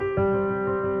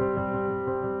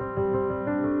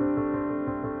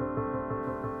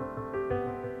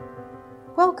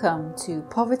Welcome to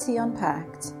Poverty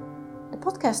Unpacked, the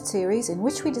podcast series in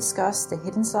which we discuss the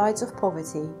hidden sides of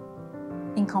poverty.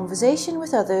 In conversation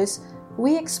with others,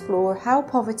 we explore how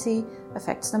poverty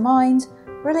affects the mind,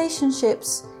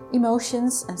 relationships,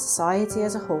 emotions, and society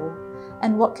as a whole,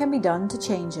 and what can be done to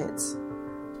change it.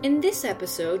 In this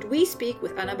episode, we speak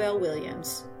with Annabelle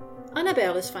Williams.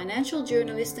 Annabelle is financial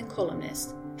journalist and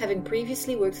columnist, having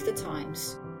previously worked at The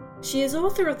Times. She is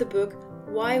author of the book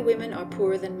Why Women Are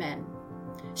Poorer Than Men.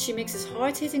 She mixes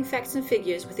hard-hitting facts and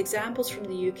figures with examples from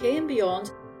the UK and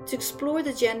beyond to explore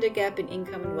the gender gap in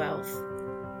income and wealth.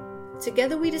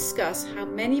 Together we discuss how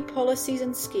many policies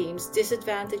and schemes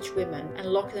disadvantage women and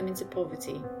lock them into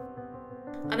poverty.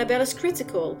 Annabelle is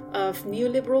critical of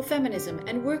neoliberal feminism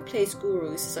and workplace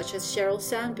gurus such as Sheryl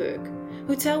Sandberg,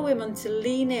 who tell women to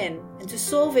lean in and to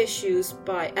solve issues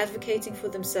by advocating for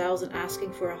themselves and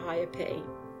asking for a higher pay.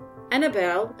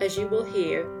 Annabelle, as you will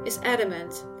hear, is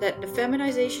adamant that the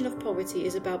feminization of poverty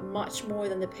is about much more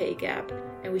than the pay gap,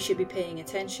 and we should be paying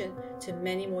attention to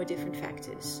many more different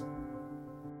factors.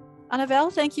 Annabelle,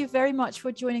 thank you very much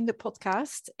for joining the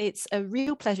podcast. It's a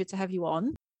real pleasure to have you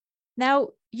on. Now,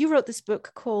 you wrote this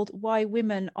book called Why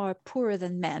Women Are Poorer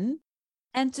Than Men.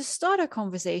 And to start our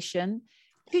conversation,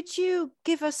 could you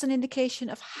give us an indication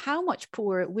of how much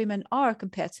poorer women are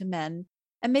compared to men?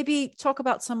 And maybe talk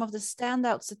about some of the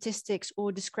standout statistics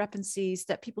or discrepancies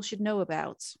that people should know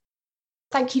about.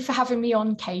 Thank you for having me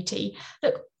on, Katie.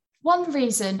 Look, one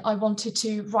reason I wanted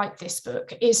to write this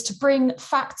book is to bring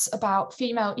facts about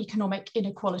female economic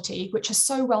inequality, which are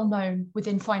so well known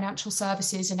within financial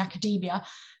services and academia,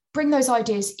 bring those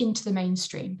ideas into the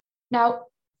mainstream. Now,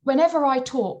 whenever I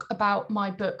talk about my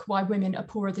book, Why Women Are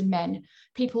Poorer Than Men,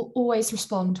 people always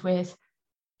respond with,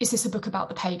 is this a book about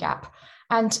the pay gap?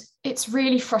 And it's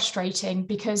really frustrating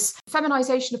because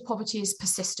feminization of poverty is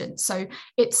persistent. So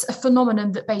it's a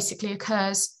phenomenon that basically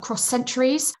occurs across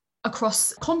centuries,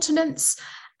 across continents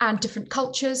and different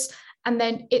cultures. And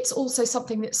then it's also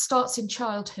something that starts in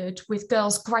childhood with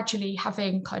girls gradually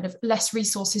having kind of less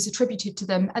resources attributed to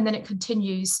them. And then it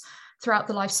continues throughout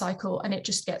the life cycle and it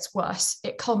just gets worse.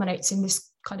 It culminates in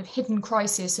this kind of hidden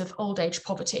crisis of old age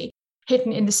poverty,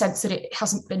 hidden in the sense that it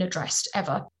hasn't been addressed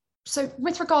ever. So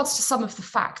with regards to some of the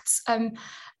facts,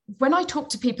 when I talk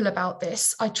to people about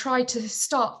this, I try to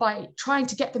start by trying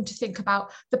to get them to think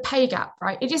about the pay gap,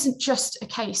 right? It isn't just a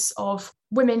case of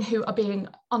women who are being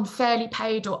unfairly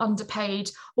paid or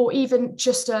underpaid, or even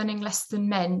just earning less than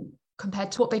men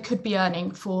compared to what they could be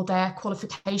earning for their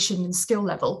qualification and skill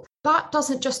level. That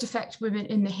doesn't just affect women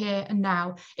in the here and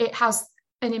now. It has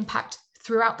an impact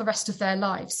throughout the rest of their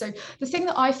lives. So the thing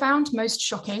that I found most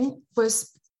shocking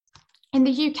was in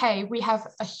the UK, we have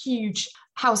a huge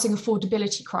housing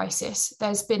affordability crisis.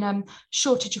 There's been a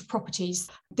shortage of properties.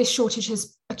 This shortage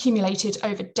has accumulated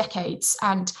over decades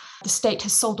and the state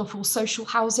has sold off all social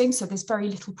housing. So there's very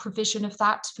little provision of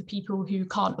that for people who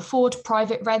can't afford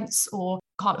private rents or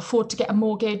can't afford to get a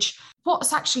mortgage.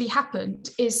 What's actually happened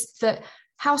is that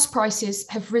house prices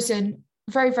have risen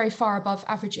very, very far above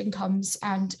average incomes.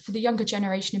 And for the younger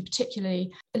generation in particular,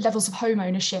 levels of home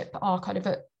ownership are kind of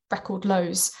at record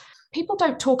lows. People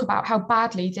don't talk about how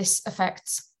badly this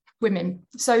affects women.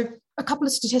 So a couple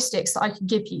of statistics that I can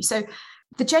give you. So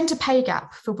the gender pay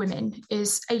gap for women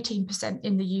is 18%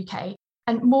 in the UK,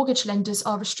 and mortgage lenders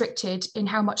are restricted in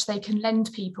how much they can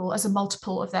lend people as a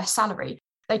multiple of their salary.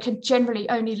 They can generally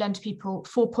only lend people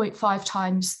 4.5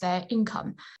 times their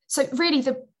income. So really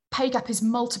the pay gap is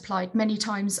multiplied many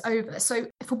times over. So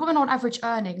if a woman on average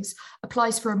earnings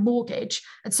applies for a mortgage,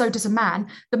 and so does a man,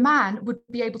 the man would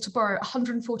be able to borrow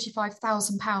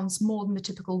 £145,000 more than the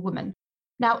typical woman.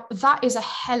 Now, that is a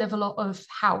hell of a lot of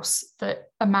house that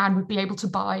a man would be able to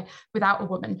buy without a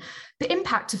woman. The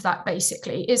impact of that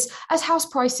basically is as house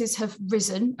prices have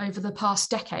risen over the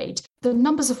past decade, the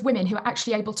numbers of women who are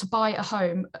actually able to buy a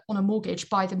home on a mortgage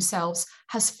by themselves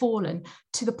has fallen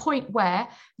to the point where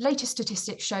latest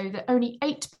statistics show that only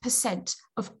 8%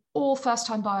 of all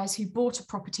first-time buyers who bought a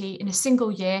property in a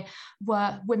single year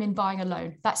were women buying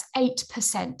alone. That's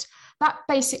 8%. That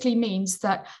basically means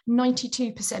that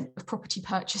 92% of property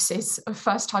purchases of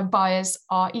first-time buyers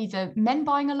are either men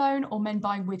buying alone or men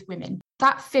buying with women.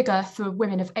 That figure for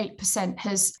women of 8%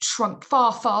 has shrunk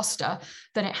far faster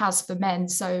than it has for men.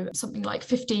 So something like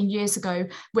 15 years ago,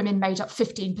 women made up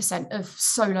 15% of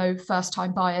solo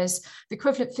first-time buyers. The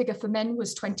equivalent figure for men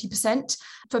was 20%.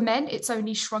 For men, it's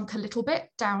only shrunk a little bit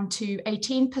down to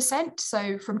 18%.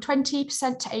 So from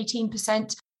 20% to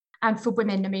 18%. And for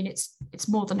women, I mean, it's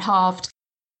more than halved.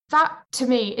 That, to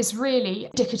me, is really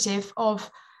indicative of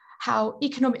how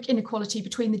economic inequality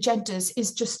between the genders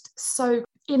is just so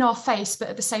in our face, but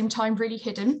at the same time really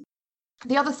hidden.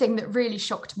 The other thing that really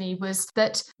shocked me was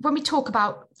that when we talk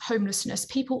about homelessness,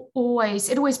 it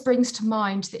always brings to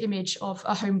mind the image of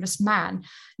a homeless man.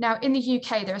 Now, in the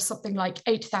UK, there are something like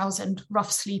 8,000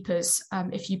 rough sleepers,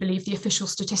 if you believe the official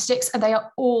statistics, and they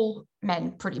are all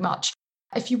men pretty much.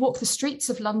 If you walk the streets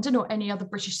of London or any other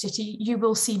British city, you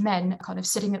will see men kind of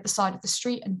sitting at the side of the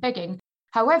street and begging.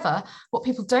 However, what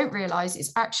people don't realise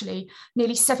is actually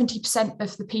nearly 70%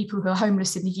 of the people who are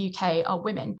homeless in the UK are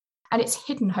women. And it's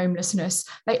hidden homelessness.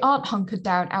 They aren't hunkered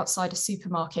down outside a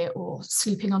supermarket or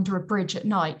sleeping under a bridge at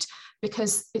night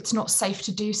because it's not safe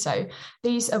to do so.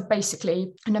 These are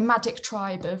basically a nomadic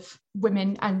tribe of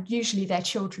women, and usually their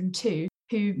children too,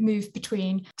 who move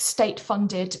between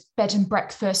state-funded bed and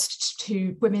breakfast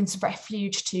to women's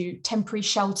refuge to temporary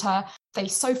shelter. They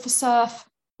sofa surf,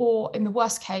 or in the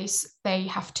worst case, they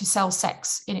have to sell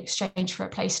sex in exchange for a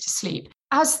place to sleep.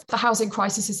 As the housing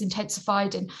crisis has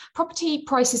intensified and property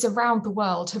prices around the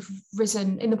world have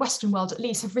risen, in the Western world at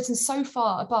least, have risen so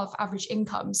far above average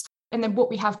incomes. And then what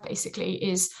we have basically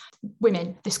is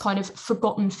women, this kind of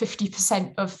forgotten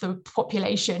 50% of the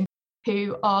population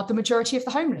who are the majority of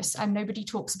the homeless, and nobody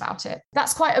talks about it.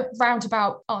 That's quite a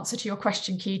roundabout answer to your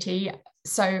question, Katie.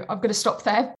 So I'm going to stop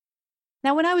there.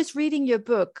 Now, when I was reading your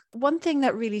book, one thing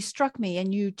that really struck me,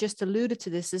 and you just alluded to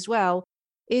this as well,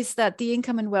 is that the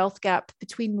income and wealth gap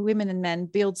between women and men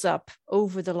builds up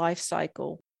over the life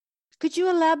cycle. Could you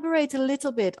elaborate a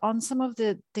little bit on some of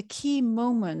the key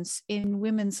moments in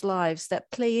women's lives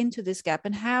that play into this gap,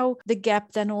 and how the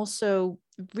gap then also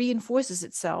reinforces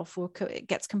itself or it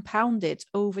gets compounded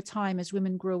over time as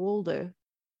women grow older?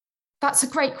 That's a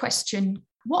great question.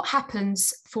 What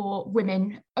happens for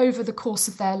women over the course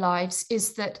of their lives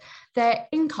is that their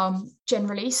income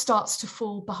generally starts to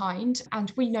fall behind.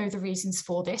 And we know the reasons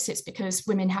for this. It's because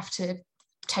women have to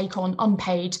take on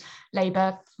unpaid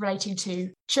labour relating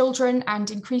to children and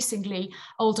increasingly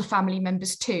older family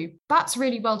members too. That's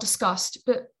really well discussed.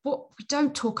 But what we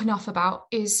don't talk enough about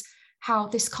is how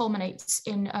this culminates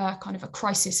in a kind of a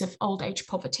crisis of old age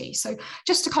poverty. So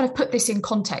just to kind of put this in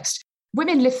context,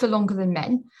 women live for longer than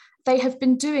men. They have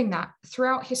been doing that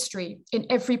throughout history in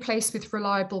every place with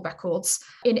reliable records,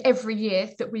 in every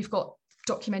year that we've got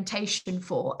documentation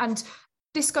for. And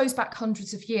this goes back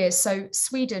hundreds of years. So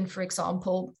Sweden, for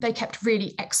example, they kept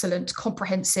really excellent,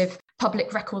 comprehensive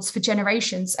public records for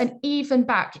generations. And even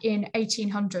back in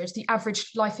 1800, the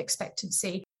average life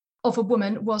expectancy of a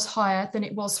woman was higher than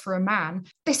it was for a man.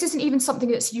 This isn't even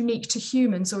something that's unique to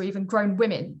humans or even grown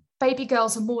women. Baby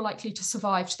girls are more likely to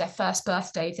survive to their first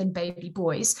birthday than baby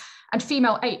boys, and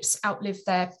female apes outlive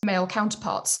their male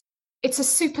counterparts. It's a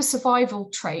super survival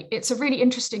trait. It's a really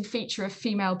interesting feature of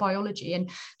female biology.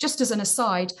 And just as an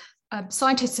aside,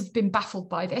 scientists have been baffled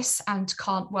by this and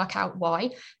can't work out why.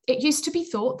 It used to be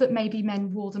thought that maybe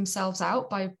men wore themselves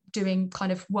out by doing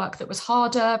kind of work that was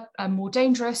harder, more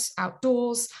dangerous,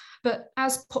 outdoors. But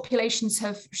as populations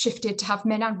have shifted to have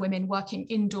men and women working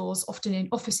indoors, often in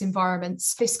office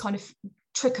environments, this kind of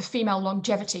trick of female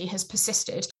longevity has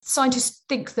persisted. Scientists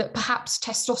think that perhaps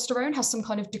testosterone has some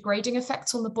kind of degrading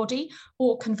effects on the body,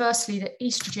 or conversely, that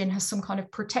estrogen has some kind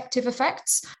of protective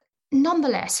effects.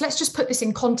 Nonetheless, let's just put this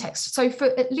in context. So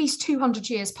for at least 200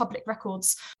 years, public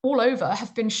records all over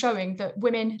have been showing that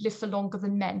women live for longer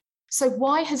than men. So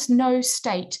why has no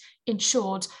state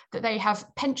ensured that they have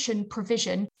pension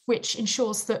provision, which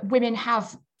ensures that women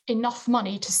have enough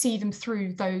money to see them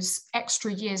through those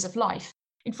extra years of life?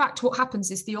 In fact, what happens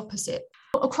is the opposite.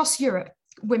 Across Europe,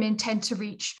 women tend to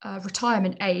reach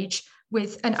retirement age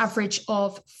with an average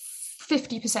of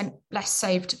 50% less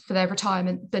saved for their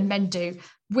retirement than men do,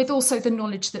 with also the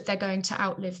knowledge that they're going to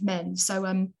outlive men.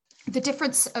 So the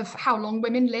difference of how long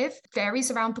women live varies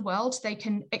around the world. They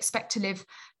can expect to live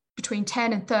between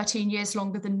 10 and 13 years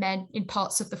longer than men in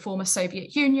parts of the former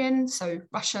Soviet Union, so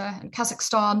Russia and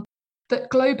Kazakhstan. But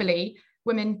globally,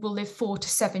 women will live 4 to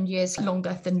 7 years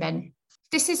longer than men.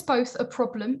 This is both a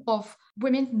problem of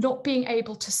women not being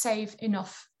able to save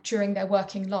enough during their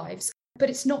working lives, but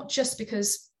it's not just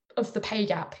because of the pay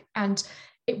gap. And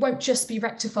it won't just be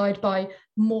rectified by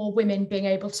more women being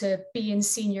able to be in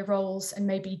senior roles and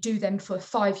maybe do them for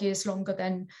 5 years longer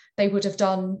than they would have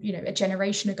done, a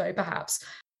generation ago, perhaps.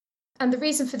 And the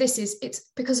reason for this is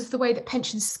it's because of the way that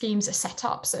pension schemes are set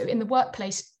up. So in the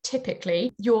workplace,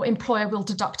 typically, your employer will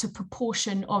deduct a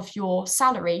proportion of your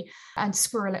salary and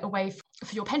squirrel it away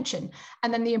for your pension.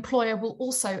 And then the employer will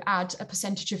also add a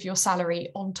percentage of your salary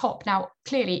on top. Now,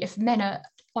 clearly, if men are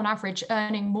on average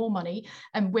earning more money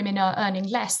and women are earning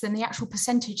less, then the actual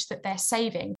percentage that they're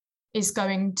saving is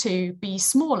going to be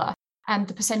smaller. And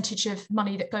the percentage of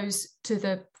money that goes to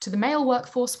the male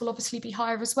workforce will obviously be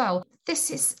higher as well. This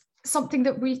is something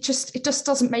that it just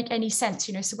doesn't make any sense,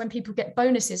 So when people get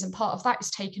bonuses and part of that is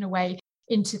taken away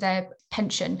into their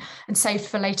pension and saved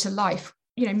for later life,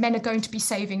 men are going to be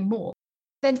saving more.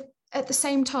 Then at the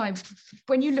same time,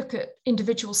 when you look at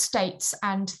individual states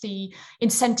and the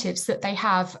incentives that they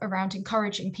have around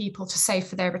encouraging people to save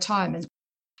for their retirement,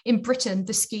 in Britain,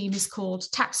 the scheme is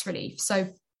called tax relief. So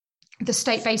the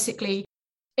state basically,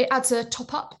 it adds a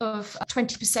top up of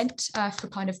 20% for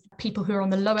kind of people who are on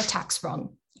the lower tax rung,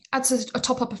 adds a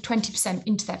top up of 20%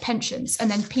 into their pensions. And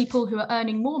then people who are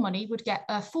earning more money would get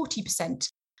a 40%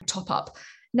 top up.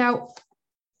 Now,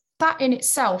 that in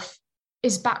itself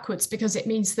is backwards, because it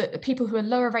means that the people who are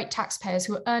lower rate taxpayers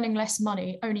who are earning less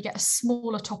money only get a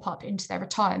smaller top up into their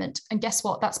retirement. And guess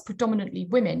what? That's predominantly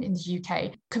women in the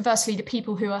UK. Conversely, the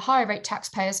people who are higher rate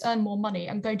taxpayers earn more money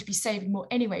and going to be saving more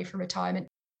anyway for retirement,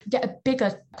 get a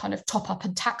bigger kind of top up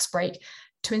and tax break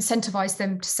to incentivize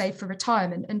them to save for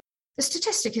retirement. And the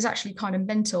statistic is actually kind of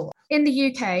mental. In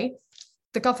the UK,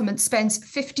 the government spends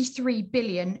 53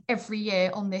 billion every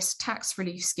year on this tax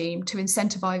relief scheme to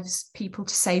incentivize people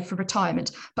to save for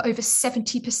retirement, but over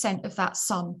 70% of that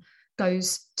sum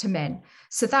goes to men.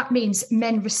 So that means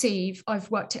men receive, I've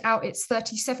worked it out, it's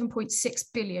 37.6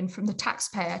 billion from the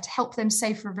taxpayer to help them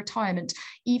save for retirement,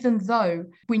 even though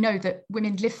we know that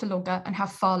women live for longer and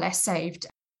have far less saved.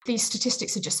 These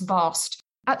statistics are just vast.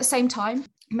 At the same time,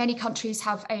 many countries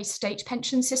have a state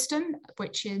pension system,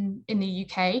 which in the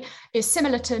UK is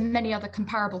similar to many other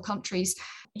comparable countries.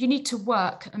 You need to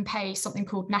work and pay something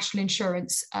called national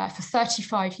insurance for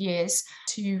 35 years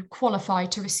to qualify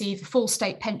to receive a full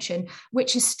state pension,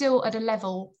 which is still at a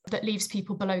level that leaves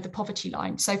people below the poverty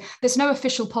line. So there's no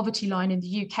official poverty line in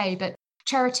the UK, but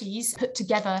charities put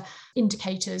together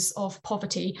indicators of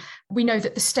poverty. We know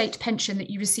that the state pension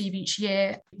that you receive each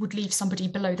year would leave somebody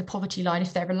below the poverty line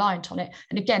if they're reliant on it.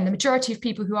 And again, the majority of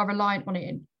people who are reliant on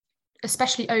it,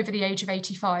 especially over the age of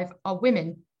 85, are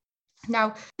women.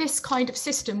 Now, this kind of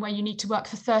system where you need to work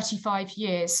for 35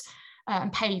 years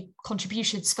and pay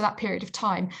contributions for that period of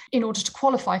time in order to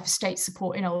qualify for state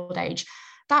support in old age,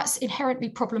 that's inherently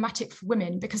problematic for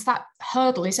women, because that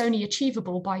hurdle is only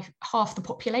achievable by half the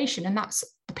population. And that's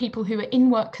the people who are in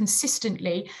work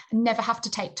consistently and never have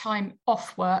to take time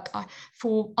off work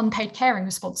for unpaid caring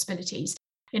responsibilities.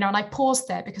 And I paused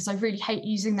there because I really hate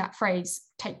using that phrase,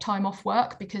 take time off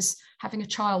work, because having a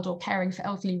child or caring for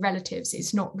elderly relatives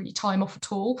is not really time off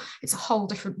at all. It's a whole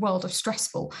different world of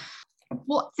stressful.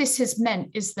 What this has meant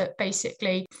is that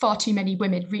basically far too many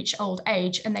women reach old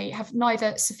age and they have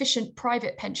neither sufficient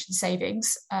private pension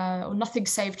savings or nothing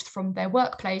saved from their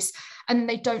workplace, and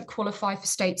they don't qualify for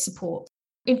state support.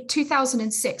 In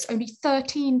 2006, only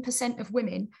 13% of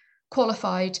women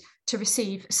qualified to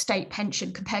receive a state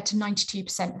pension compared to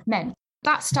 92% of men.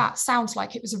 That stat sounds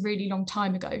like it was a really long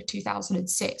time ago,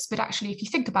 2006, but actually, if you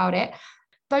think about it,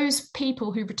 those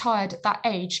people who retired at that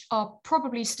age are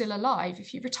probably still alive.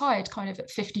 If you retired kind of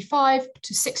at 55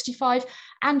 to 65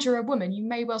 and you're a woman, you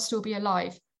may well still be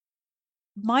alive.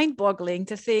 Mind-boggling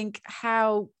to think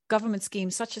how government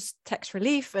schemes such as tax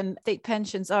relief and state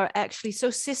pensions are actually so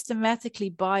systematically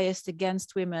biased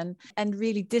against women and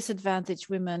really disadvantage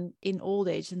women in old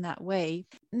age in that way.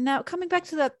 Now, coming back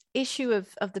to that issue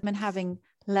of the men having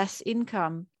less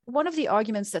income, one of the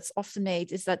arguments that's often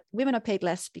made is that women are paid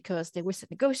less because they're worse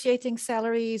at negotiating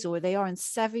salaries, or they aren't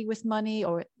savvy with money,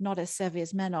 or not as savvy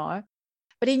as men are.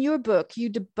 But in your book, you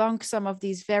debunk some of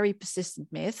these very persistent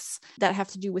myths that have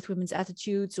to do with women's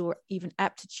attitudes or even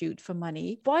aptitude for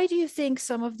money. Why do you think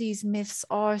some of these myths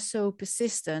are so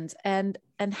persistent, and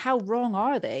how wrong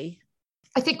are they?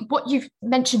 I think what you've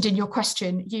mentioned in your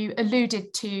question, you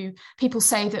alluded to people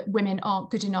say that women aren't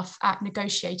good enough at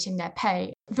negotiating their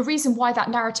pay. The reason why that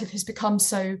narrative has become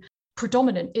so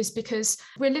predominant is because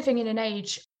we're living in an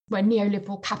age where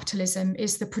neoliberal capitalism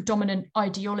is the predominant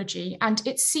ideology, and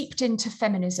it's seeped into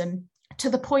feminism to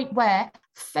the point where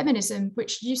feminism,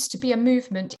 which used to be a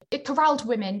movement, it corralled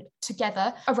women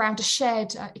together around a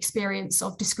shared experience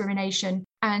of discrimination,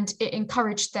 and it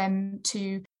encouraged them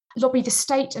to lobby the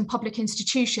state and public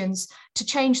institutions to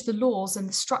change the laws and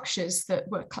the structures that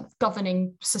were kind of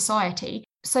governing society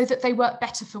so that they work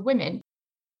better for women.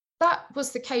 That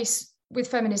was the case with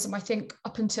feminism, I think,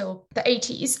 up until the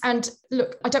 80s. And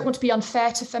look, I don't want to be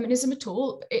unfair to feminism at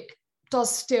all. It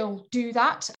does still do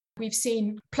that. We've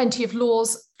seen plenty of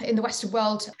laws in the Western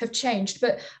world have changed.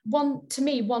 But one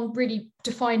really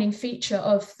defining feature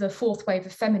of the fourth wave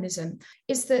of feminism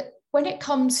is that when it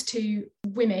comes to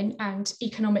women and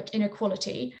economic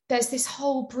inequality, there's this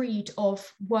whole breed of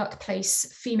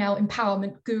workplace female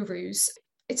empowerment gurus.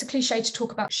 It's a cliche to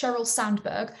talk about Sheryl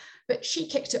Sandberg, but she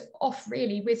kicked it off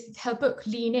really with her book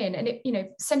Lean In, and it,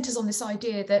 centers on this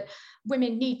idea that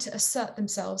women need to assert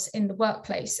themselves in the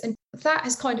workplace, and that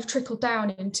has kind of trickled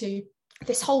down into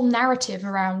this whole narrative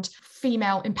around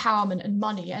female empowerment and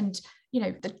money, and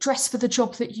the dress for the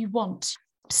job that you want,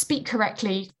 speak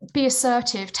correctly, be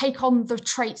assertive, take on the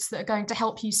traits that are going to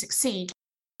help you succeed.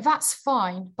 That's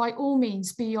fine. By all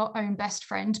means, be your own best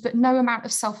friend, but no amount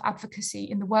of self-advocacy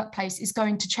in the workplace is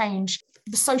going to change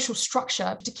the social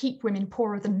structure to keep women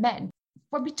poorer than men.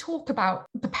 When we talk about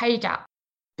the pay gap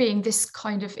being this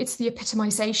it's the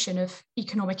epitomization of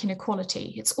economic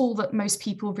inequality. It's all that most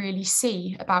people really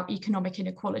see about economic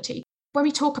inequality. When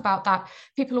we talk about that,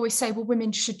 people always say, well,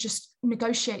 women should just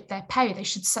negotiate their pay. They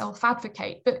should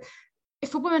self-advocate. But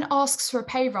if a woman asks for a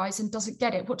pay rise and doesn't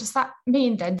get it, what does that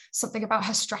mean then? Something about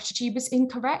her strategy was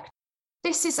incorrect?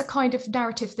 This is a kind of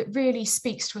narrative that really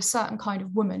speaks to a certain kind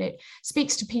of woman. It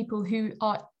speaks to people who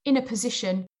are in a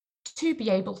position to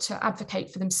be able to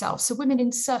advocate for themselves. So women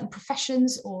in certain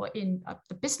professions or in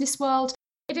the business world,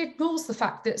 it ignores the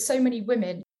fact that so many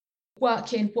women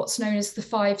work in what's known as the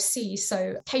 5 C's.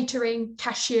 So catering,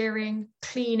 cashiering,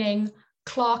 cleaning,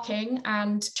 clerking,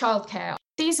 and childcare.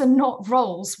 These are not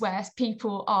roles where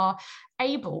people are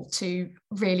able to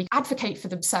really advocate for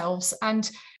themselves. And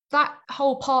that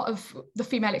whole part of the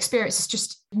female experience is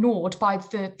just ignored by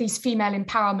these female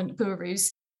empowerment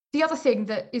gurus. The other thing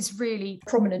that is really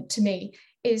prominent to me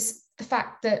is the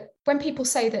fact that when people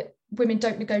say that women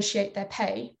don't negotiate their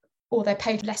pay, or they're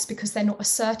paid less because they're not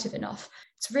assertive enough,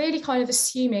 it's really kind of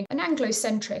assuming an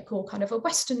Anglo-centric or kind of a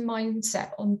Western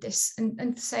mindset on this,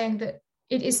 and saying that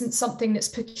it isn't something that's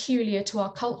peculiar to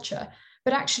our culture,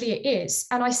 but actually it is.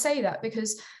 And I say that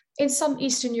because in some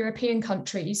Eastern European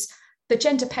countries, the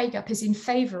gender pay gap is in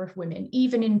favour of women,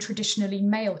 even in traditionally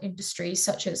male industries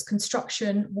such as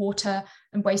construction, water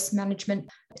and waste management.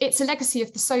 It's a legacy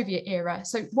of the Soviet era.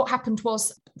 So what happened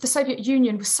was the Soviet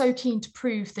Union was so keen to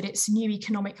prove that its new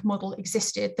economic model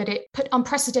existed that it put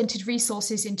unprecedented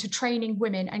resources into training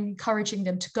women and encouraging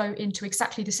them to go into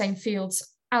exactly the same fields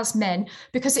as men,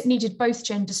 because it needed both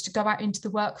genders to go out into the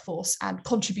workforce and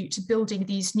contribute to building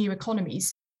these new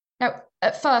economies. Now,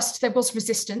 at first, there was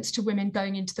resistance to women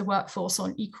going into the workforce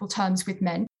on equal terms with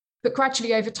men, but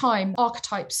gradually over time,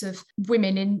 archetypes of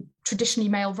women in traditionally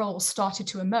male roles started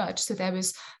to emerge. So there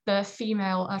was the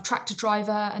female tractor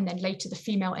driver, and then later the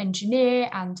female engineer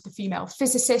and the female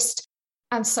physicist,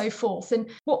 and so forth. And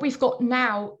what we've got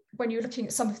now, when you're looking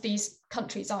at some of these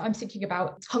countries, I'm thinking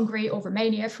about Hungary or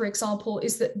Romania, for example,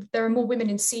 is that there are more women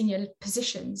in senior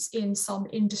positions in some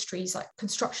industries like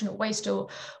construction or waste or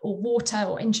water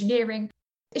or engineering.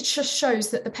 It just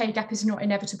shows that the pay gap is not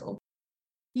inevitable.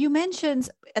 You mentioned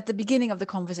at the beginning of the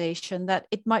conversation that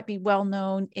it might be well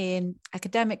known in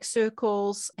academic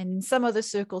circles and in some other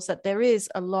circles that there is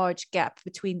a large gap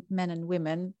between men and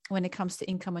women when it comes to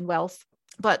income and wealth,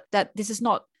 but that this is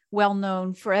not well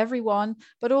known for everyone,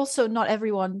 but also not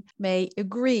everyone may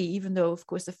agree, even though, of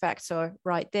course, the facts are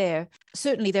right there.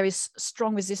 Certainly, there is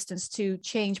strong resistance to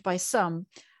change by some.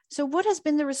 So what has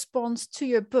been the response to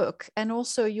your book and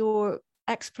also your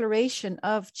exploration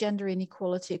of gender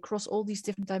inequality across all these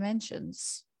different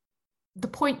dimensions? The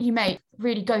point you make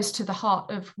really goes to the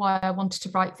heart of why I wanted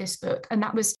to write this book. And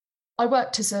that was, I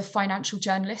worked as a financial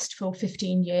journalist for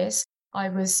 15 years. I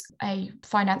was a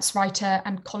finance writer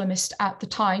and columnist at the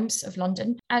Times of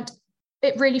London. And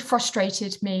it really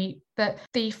frustrated me that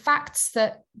the facts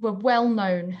that were well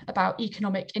known about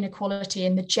economic inequality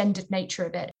and the gendered nature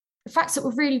of it, the facts that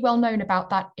were really well known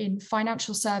about that in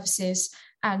financial services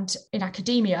and in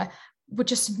academia were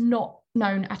just not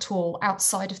known at all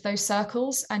outside of those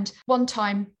circles. And one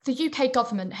time, the UK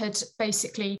government had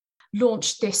basically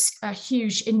launched this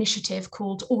huge initiative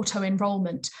called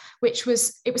auto-enrolment, which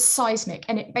was seismic.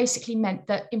 And it basically meant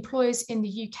that employers in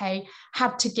the UK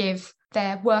had to give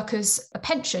their workers a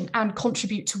pension and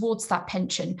contribute towards that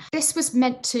pension. This was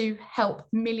meant to help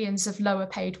millions of lower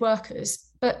paid workers.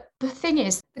 But the thing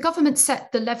is, the government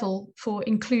set the level for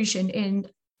inclusion in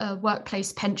a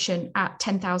workplace pension at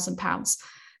 £10,000.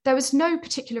 There was no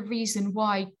particular reason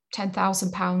why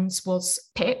 £10,000 was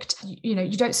picked.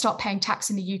 You don't start paying tax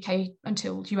in the UK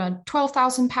until you earn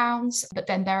 £12,000, but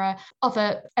then there are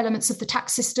other elements of the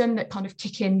tax system that kind of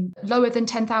kick in lower than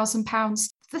 £10,000.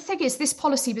 The thing is, this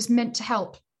policy was meant to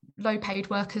help low-paid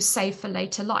workers save for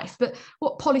later life. But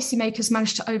what policymakers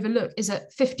managed to overlook is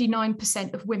that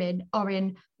 59% of women are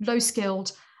in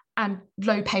low-skilled and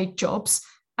low-paid jobs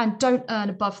and don't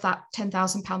earn above that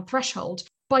 £10,000 threshold.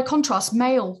 By contrast,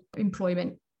 male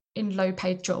employment in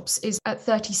low-paid jobs is at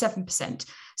 37%.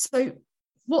 So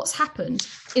what's happened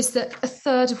is that a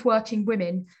third of working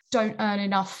women don't earn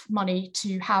enough money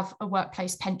to have a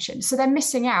workplace pension. So they're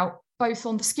missing out both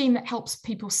on the scheme that helps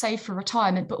people save for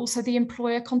retirement, but also the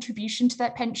employer contribution to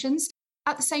their pensions.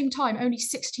 At the same time, only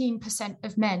 16%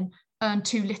 of men earn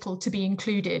too little to be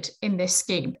included in this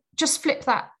scheme. Just flip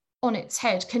that on its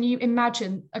head. Can you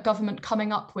imagine a government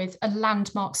coming up with a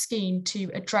landmark scheme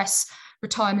to address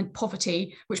retirement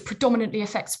poverty, which predominantly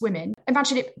affects women?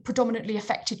 Imagine it predominantly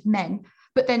affected men,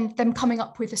 but then them coming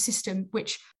up with a system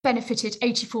which benefited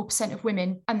 84% of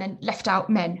women and then left out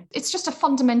men. It's just a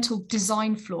fundamental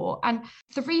design flaw. And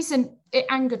the reason it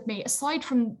angered me, aside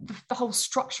from the whole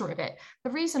structure of it, the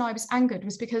reason I was angered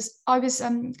was because I was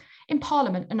in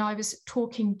Parliament and I was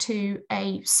talking to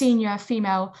a senior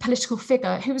female political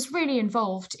figure who was really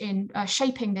involved in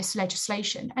shaping this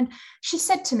legislation. And she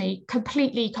said to me,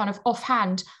 completely kind of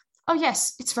offhand, "Oh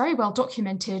yes, it's very well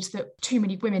documented that too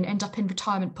many women end up in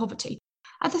retirement poverty."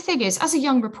 And the thing is, as a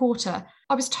young reporter,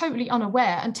 I was totally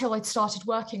unaware until I'd started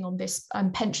working on this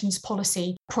pensions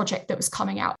policy project that was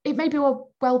coming out. It may be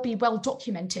well be well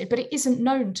documented, but it isn't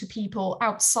known to people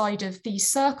outside of these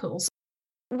circles.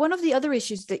 One of the other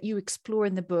issues that you explore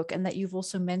in the book and that you've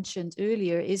also mentioned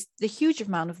earlier is the huge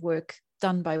amount of work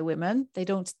done by women. They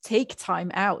don't take time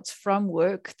out from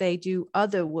work. They do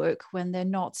other work when they're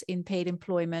not in paid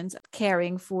employment,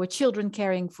 caring for children,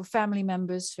 caring for family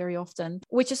members very often,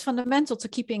 which is fundamental to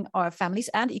keeping our families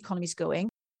and economies going.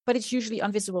 But it's usually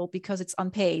invisible because it's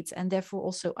unpaid and therefore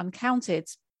also uncounted.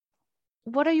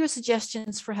 What are your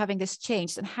suggestions for having this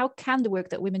changed? And how can the work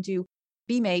that women do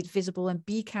be made visible and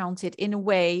be counted in a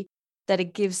way that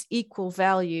it gives equal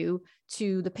value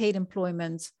to the paid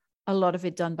employment, a lot of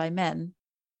it done by men?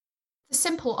 The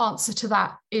simple answer to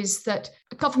that is that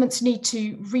governments need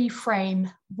to reframe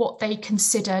what they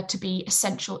consider to be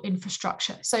essential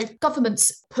infrastructure. So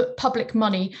governments put public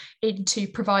money into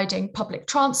providing public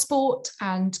transport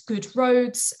and good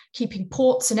roads, keeping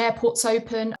ports and airports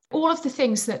open. All of the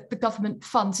things that the government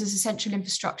funds as essential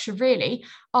infrastructure really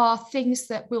are things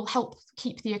that will help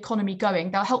keep the economy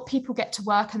going. They'll help people get to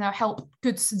work and they'll help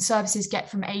goods and services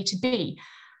get from A to B.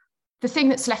 The thing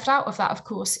that's left out of that, of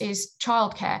course, is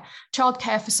childcare.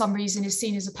 Childcare, for some reason, is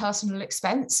seen as a personal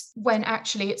expense, when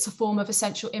actually it's a form of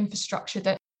essential infrastructure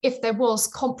that if there was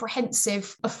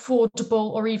comprehensive, affordable,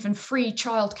 or even free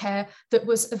childcare that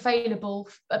was available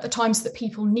at the times that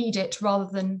people need it, rather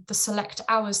than the select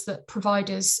hours that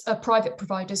private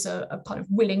providers are kind of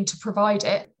willing to provide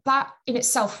it, that in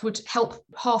itself would help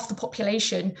half the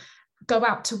population go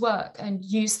out to work and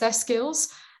use their skills.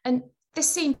 And this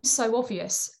seems so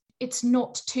obvious. It's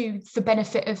not to the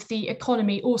benefit of the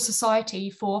economy or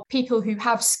society for people who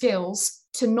have skills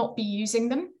to not be using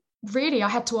them. Really, I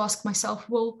had to ask myself,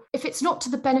 well, if it's not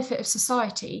to the benefit of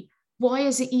society, why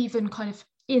is it even kind of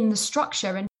in the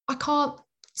structure? And I can't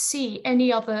see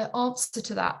any other answer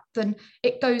to that than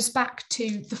it goes back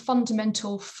to the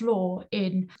fundamental flaw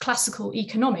in classical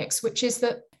economics, which is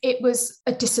that it was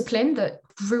a discipline that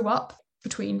grew up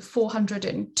between 400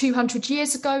 and 200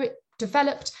 years ago. It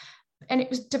developed. And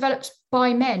it was developed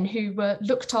by men who were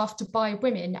looked after by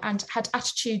women and had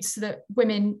attitudes that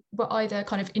women were either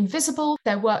kind of invisible,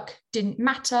 their work didn't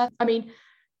matter. I mean,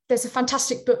 there's a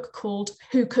fantastic book called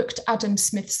Who Cooked Adam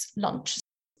Smith's Lunch?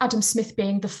 Adam Smith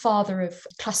being the father of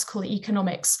classical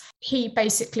economics. He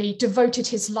basically devoted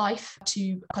his life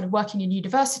to kind of working in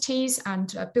universities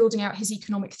and building out his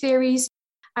economic theories.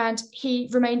 And he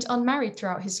remained unmarried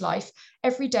throughout his life.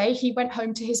 Every day he went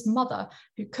home to his mother,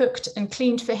 who cooked and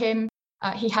cleaned for him.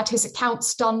 He had his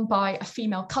accounts done by a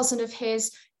female cousin of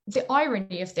his. The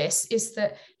irony of this is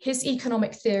that his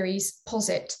economic theories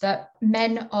posit that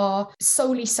men are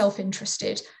solely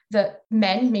self-interested, that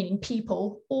men, meaning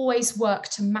people, always work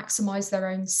to maximize their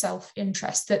own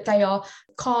self-interest, that they are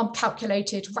calm,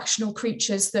 calculated, rational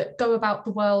creatures that go about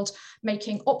the world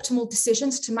making optimal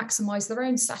decisions to maximize their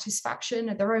own satisfaction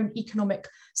and their own economic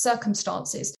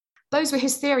circumstances. Those were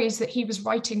his theories that he was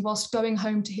writing whilst going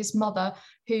home to his mother,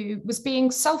 who was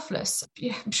being selfless.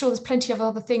 I'm sure there's plenty of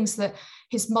other things that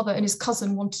his mother and his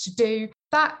cousin wanted to do.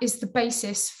 That is the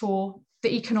basis for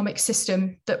the economic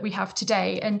system that we have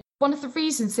today. And one of the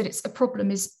reasons that it's a problem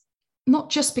is not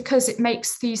just because it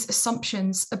makes these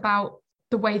assumptions about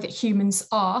the way that humans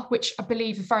are, which I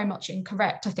believe are very much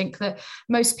incorrect. I think that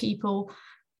most people,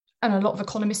 and a lot of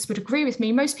economists would agree with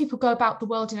me, most people go about the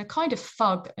world in a kind of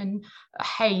fog and a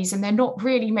haze, and they're not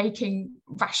really making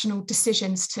rational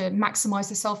decisions to maximize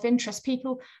their self-interest.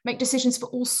 People make decisions for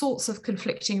all sorts of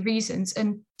conflicting reasons.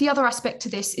 And the other aspect to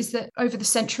this is that over the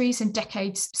centuries and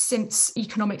decades since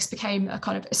economics became a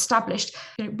kind of established,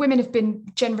 women have been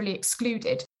generally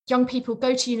excluded. young people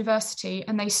go to university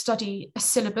and they study a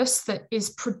syllabus that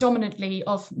is predominantly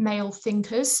of male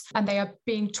thinkers, and they are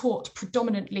being taught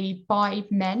predominantly by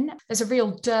men. There's a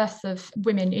real dearth of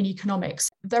women in economics.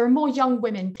 There are more young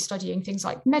women studying things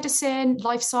like medicine,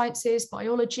 life sciences,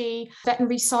 biology,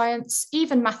 veterinary science,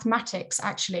 even mathematics,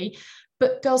 actually.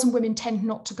 But girls and women tend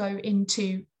not to go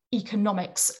into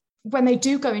economics. When they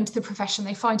do go into the profession,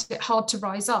 they find it hard to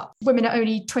rise up. Women are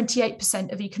only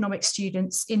 28% of economics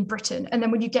students in Britain. And then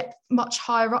when you get much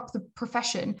higher up the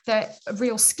profession, there's a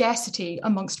real scarcity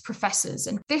amongst professors.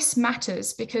 And this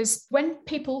matters because when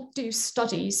people do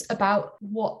studies about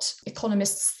what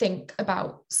economists think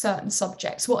about certain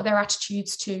subjects, what are their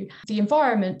attitudes to the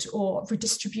environment or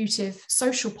redistributive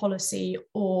social policy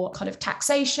or kind of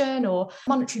taxation or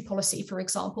monetary policy, for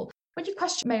example, when you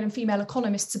question male and female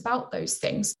economists about those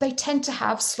things, they tend to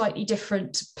have slightly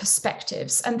different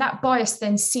perspectives. And that bias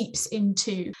then seeps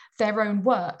into their own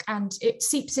work, and it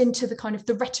seeps into the kind of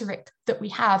the rhetoric that we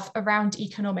have around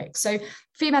economics. So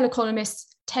female economists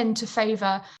tend to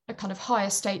favour a kind of higher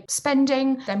state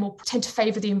spending. They tend to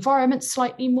favour the environment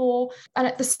slightly more. And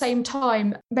at the same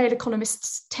time, male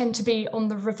economists tend to be on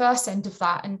the reverse end of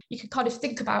that. And you could kind of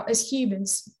think about, as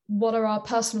humans, what are our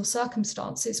personal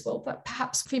circumstances? Well, but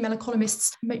perhaps female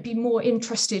economists might be more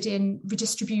interested in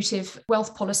redistributive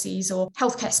wealth policies or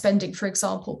healthcare spending, for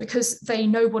example, because they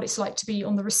know what it's like to be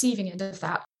on the receiving end of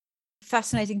that.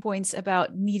 Fascinating points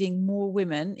about needing more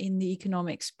women in the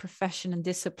economics profession and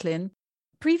discipline.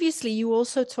 Previously, you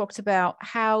also talked about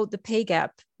how the pay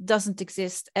gap doesn't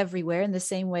exist everywhere in the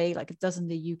same way like it does in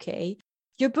the UK.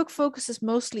 Your book focuses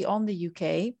mostly on the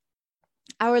UK.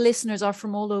 Our listeners are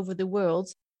from all over the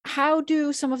world. How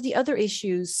do some of the other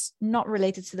issues, not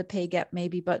related to the pay gap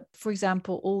maybe, but for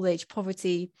example, old age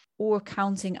poverty or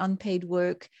counting unpaid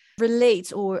work,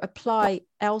 relate or apply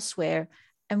elsewhere?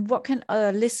 And what can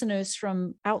listeners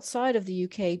from outside of the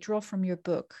UK draw from your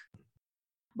book?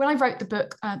 When I wrote the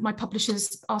book, my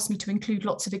publishers asked me to include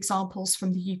lots of examples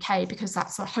from the UK because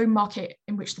that's the home market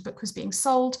in which the book was being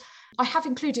sold. I have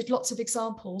included lots of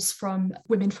examples from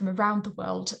women from around the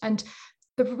world. And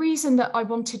the reason that I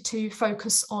wanted to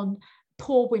focus on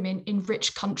poor women in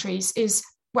rich countries is,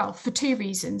 well, for two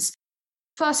reasons.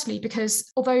 Firstly, because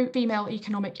although female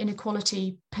economic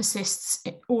inequality persists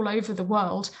all over the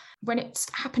world, when it's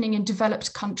happening in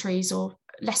developed countries or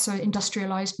lesser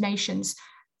industrialized nations,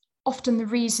 often the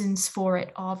reasons for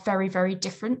it are very, very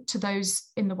different to those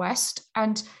in the West.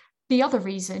 And the other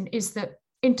reason is that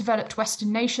in developed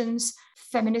Western nations,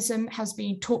 feminism has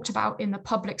been talked about in the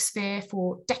public sphere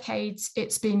for decades.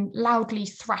 It's been loudly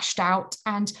thrashed out,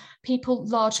 and people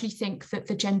largely think that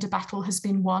the gender battle has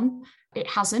been won. It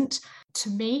hasn't.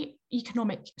 To me,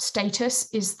 economic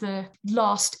status is the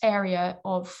last area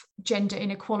of gender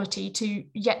inequality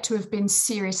yet to have been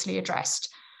seriously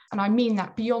addressed. And I mean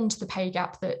that beyond the pay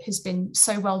gap that has been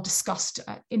so well discussed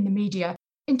in the media.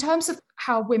 In terms of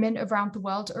how women around the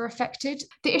world are affected,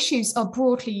 the issues are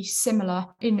broadly similar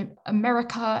in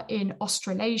America, in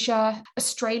Australasia.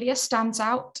 Australia stands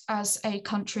out as a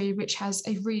country which has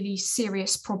a really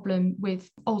serious problem with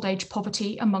old age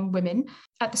poverty among women.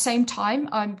 At the same time,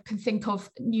 I can think of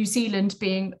New Zealand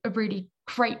being a really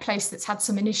great place that's had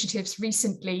some initiatives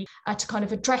recently to kind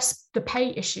of address the pay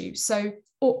issue. So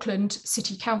Auckland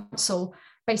City Council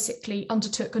basically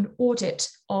undertook an audit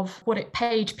of what it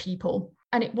paid people,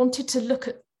 and it wanted to look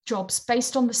at jobs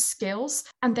based on the skills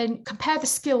and then compare the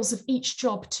skills of each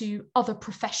job to other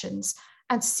professions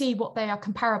and see what they are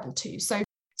comparable to. So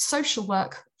social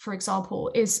work, for example,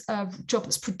 is a job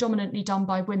that's predominantly done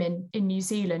by women in New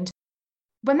Zealand.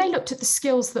 When they looked at the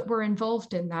skills that were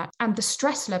involved in that and the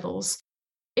stress levels,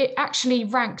 it actually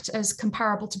ranked as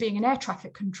comparable to being an air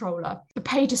traffic controller. The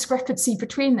pay discrepancy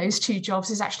between those two jobs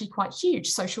is actually quite huge.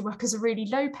 Social workers are really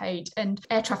low paid and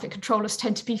air traffic controllers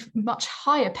tend to be much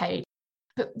higher paid.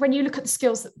 But when you look at the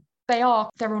skills that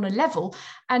they're on a level.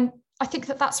 And I think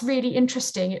that that's really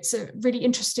interesting. It's a really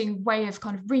interesting way of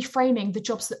kind of reframing the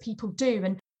jobs that people do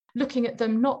and looking at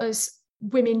them not as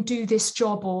women do this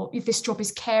job, or if this job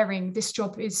is caring, this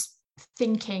job is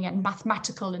thinking and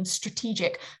mathematical and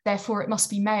strategic, therefore it must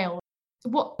be male.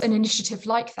 What an initiative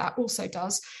like that also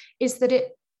does is that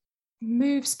it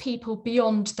moves people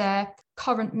beyond their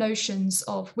current notions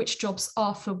of which jobs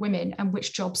are for women and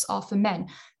which jobs are for men.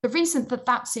 The reason that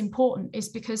that's important is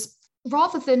because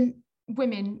rather than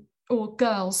women or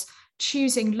girls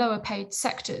choosing lower paid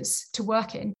sectors to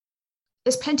work in,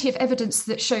 there's plenty of evidence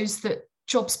that shows that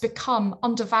jobs become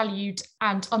undervalued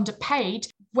and underpaid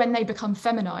when they become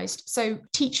feminized. So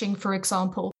teaching, for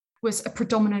example, was a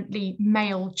predominantly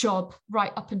male job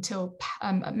right up until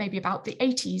maybe about the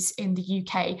 80s in the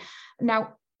UK.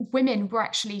 Now, women were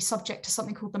actually subject to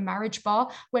something called the marriage bar,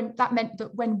 when that meant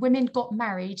that when women got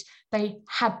married, they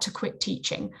had to quit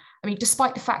teaching. I mean,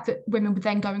 despite the fact that women were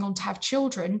then going on to have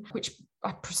children, which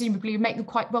presumably would make them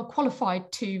quite well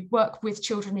qualified to work with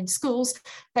children in schools,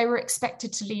 they were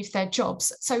expected to leave their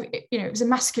jobs. So, it was a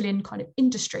masculine kind of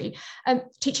industry.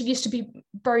 Teaching used to be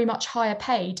very much higher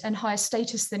paid and higher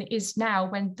status than it is now,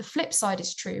 when the flip side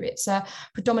is true. It's a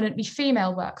predominantly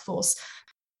female workforce.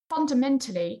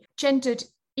 Fundamentally, gendered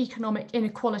economic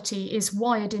inequality is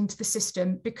wired into the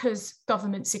system because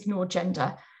governments ignore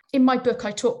gender. In my book,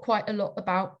 I talk quite a lot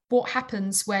about what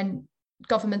happens when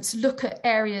governments look at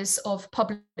areas of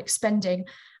public spending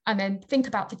and then think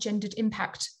about the gendered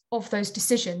impact of those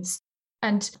decisions.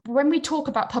 And when we talk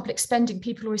about public spending,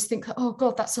 people always think, oh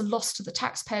God, that's a loss to the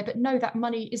taxpayer. But no, that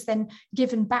money is then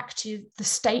given back to the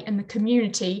state and the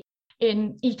community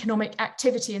in economic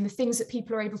activity and the things that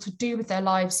people are able to do with their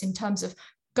lives in terms of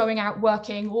going out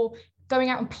working or going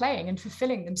out and playing and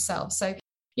fulfilling themselves. So,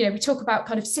 we talk about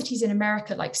kind of cities in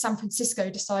America, like San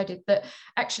Francisco decided that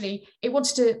actually it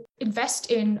wanted to invest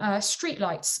in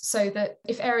streetlights so that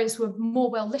if areas were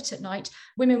more well lit at night,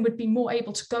 women would be more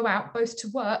able to go out both to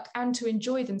work and to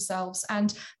enjoy themselves.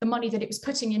 And the money that it was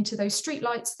putting into those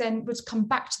streetlights then would come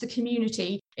back to the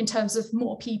community in terms of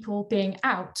more people being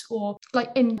out. Or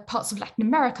like in parts of Latin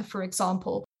America, for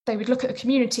example, they would look at a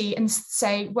community and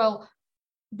say, well,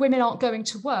 women aren't going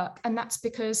to work. And that's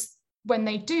because when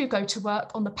they do go to work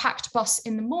on the packed bus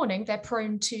in the morning, they're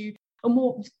prone to or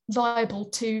more liable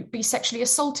to be sexually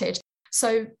assaulted.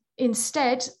 So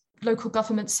instead, local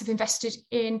governments have invested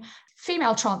in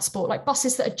female transport, like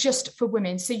buses that are just for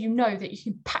women. So you know that you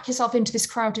can pack yourself into this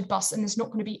crowded bus and there's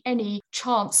not going to be any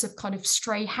chance of kind of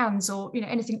stray hands or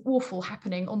anything awful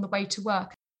happening on the way to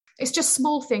work. It's just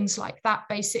small things like that,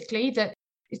 basically, that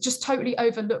it's just totally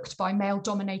overlooked by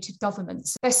male-dominated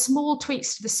governments. They're small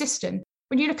tweaks to the system.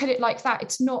 When you look at it like that,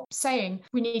 it's not saying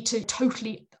we need to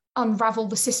totally unravel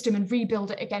the system and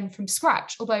rebuild it again from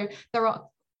scratch, although there are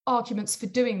arguments for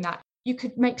doing that. You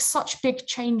could make such big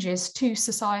changes to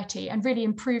society and really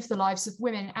improve the lives of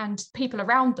women and people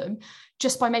around them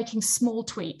just by making small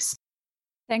tweaks.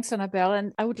 Thanks, Annabelle.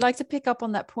 And I would like to pick up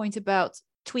on that point about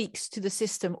tweaks to the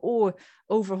system or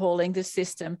overhauling the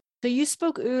system. So you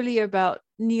spoke earlier about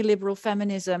neoliberal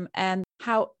feminism and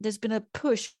how there's been a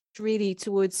push really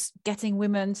towards getting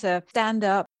women to stand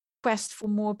up, quest for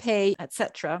more pay,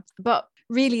 etc. But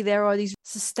really, there are these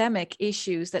systemic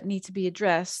issues that need to be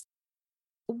addressed.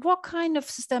 What kind of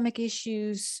systemic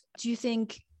issues do you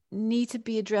think need to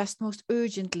be addressed most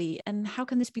urgently, and how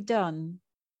can this be done?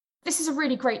 This is a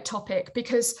really great topic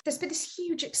because there's been this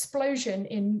huge explosion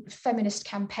in feminist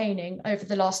campaigning over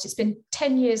the last, it's been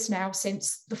 10 years now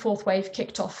since the fourth wave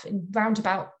kicked off in round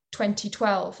about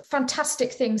 2012.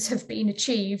 Fantastic things have been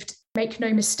achieved, make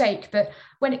no mistake, but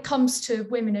when it comes to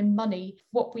women and money,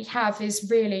 what we have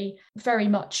is really very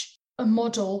much a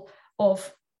model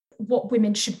of what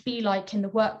women should be like in the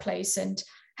workplace and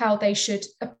how they should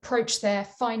approach their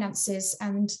finances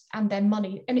and their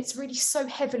money. And it's really so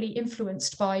heavily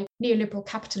influenced by neoliberal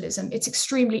capitalism. It's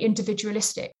extremely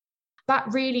individualistic. That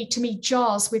really, to me,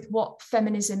 jars with what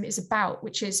feminism is about,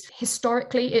 which is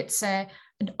historically, it's an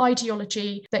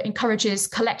ideology that encourages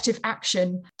collective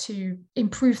action to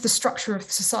improve the structure of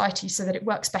society so that it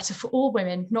works better for all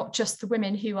women, not just the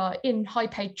women who are in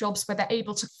high-paid jobs where they're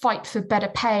able to fight for better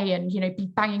pay and,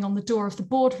 be banging on the door of the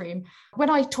boardroom.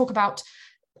 When I talk about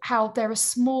how there are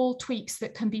small tweaks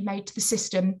that can be made to the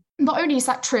system, not only is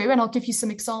that true, and I'll give you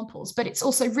some examples, but it's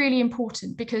also really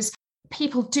important because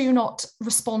people do not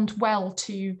respond well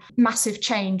to massive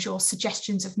change or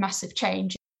suggestions of massive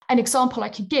change. An example I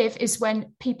could give is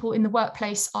when people in the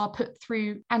workplace are put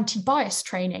through anti-bias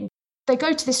training. They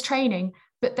go to this training,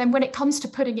 but then when it comes to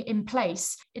putting it in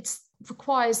place, it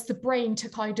requires the brain to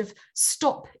kind of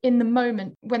stop in the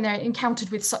moment when they're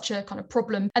encountered with such a kind of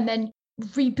problem and then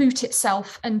reboot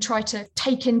itself and try to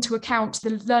take into account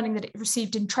the learning that it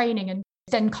received in training and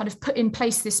then kind of put in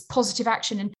place this positive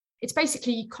action. And it's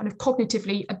basically kind of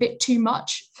cognitively a bit too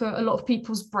much for a lot of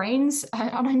people's brains.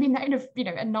 And I mean that in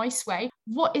a nice way.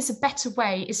 What is a better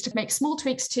way is to make small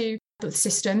tweaks to the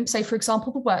system, say, for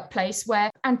example, the workplace,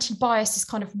 where anti-bias is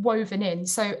kind of woven in.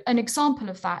 So an example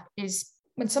of that is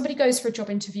when somebody goes for a job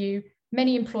interview,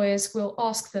 many employers will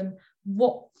ask them,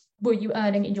 what were you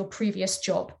earning in your previous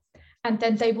job? And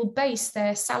then they will base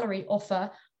their salary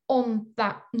offer on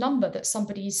that number that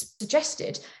somebody's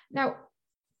suggested. Now,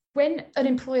 when an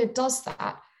employer does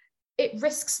that, it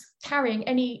risks carrying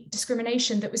any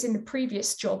discrimination that was in the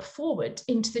previous job forward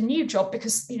into the new job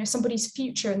because somebody's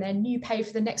future and their new pay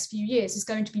for the next few years is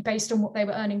going to be based on what they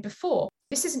were earning before.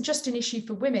 This isn't just an issue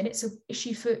for women, it's an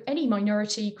issue for any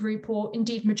minority group or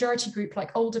indeed majority group like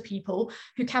older people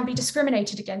who can be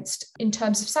discriminated against in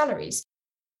terms of salaries.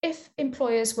 If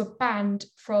employers were banned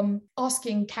from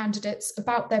asking candidates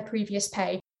about their previous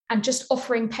pay and just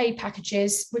offering pay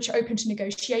packages which are open to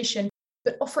negotiation,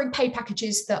 but offering pay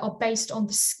packages that are based on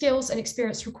the skills and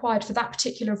experience required for that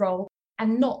particular role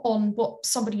and not on what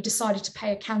somebody decided to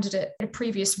pay a candidate in a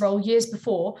previous role years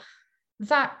before,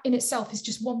 that in itself is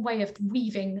just one way of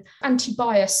weaving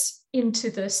anti-bias into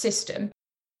the system.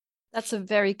 That's a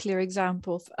very clear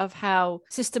example of how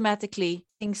systematically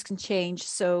things can change,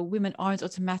 so women aren't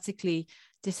automatically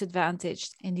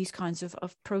disadvantaged in these kinds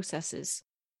of processes.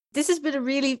 This has been a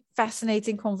really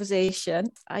fascinating conversation.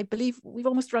 I believe we've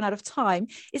almost run out of time.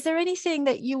 Is there anything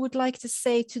that you would like to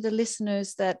say to the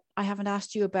listeners that I haven't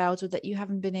asked you about or that you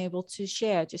haven't been able to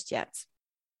share just yet?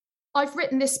 I've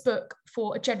written this book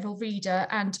for a general reader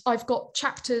and I've got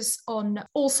chapters on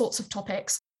all sorts of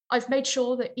topics. I've made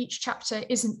sure that each chapter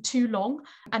isn't too long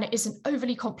and it isn't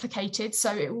overly complicated,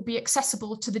 so it will be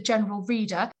accessible to the general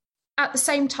reader. At the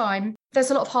same time,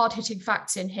 there's a lot of hard-hitting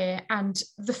facts in here, and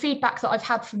the feedback that I've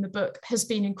had from the book has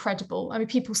been incredible. I mean,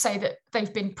 people say that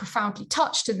they've been profoundly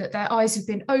touched and that their eyes have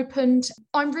been opened.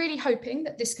 I'm really hoping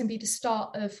that this can be the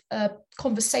start of a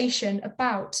conversation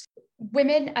about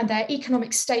women and their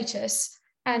economic status.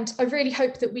 And I really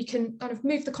hope that we can kind of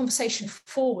move the conversation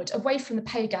forward, away from the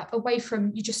pay gap, away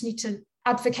from you just need to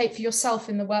advocate for yourself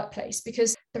in the workplace,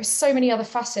 because there are so many other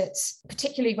facets,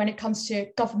 particularly when it comes to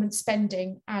government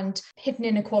spending and hidden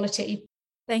inequality.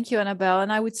 Thank you, Annabelle.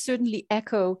 And I would certainly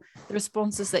echo the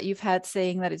responses that you've had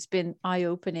saying that it's been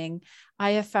eye-opening.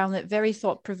 I have found it very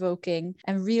thought-provoking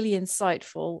and really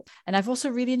insightful. And I've also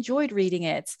really enjoyed reading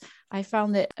it. I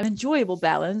found it an enjoyable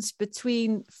balance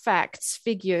between facts,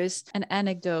 figures, and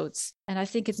anecdotes. And I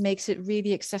think it makes it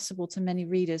really accessible to many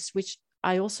readers, which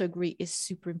I also agree is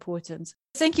super important.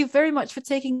 Thank you very much for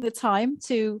taking the time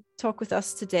to talk with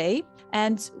us today.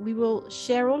 And we will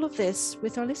share all of this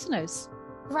with our listeners.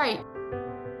 Great.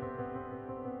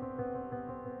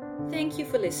 Thank you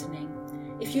for listening.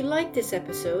 If you liked this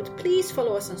episode, please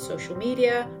follow us on social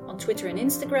media, on Twitter and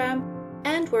Instagram,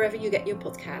 and wherever you get your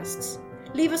podcasts.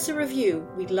 Leave us a review.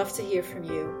 We'd love to hear from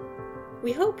you.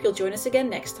 We hope you'll join us again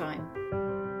next time.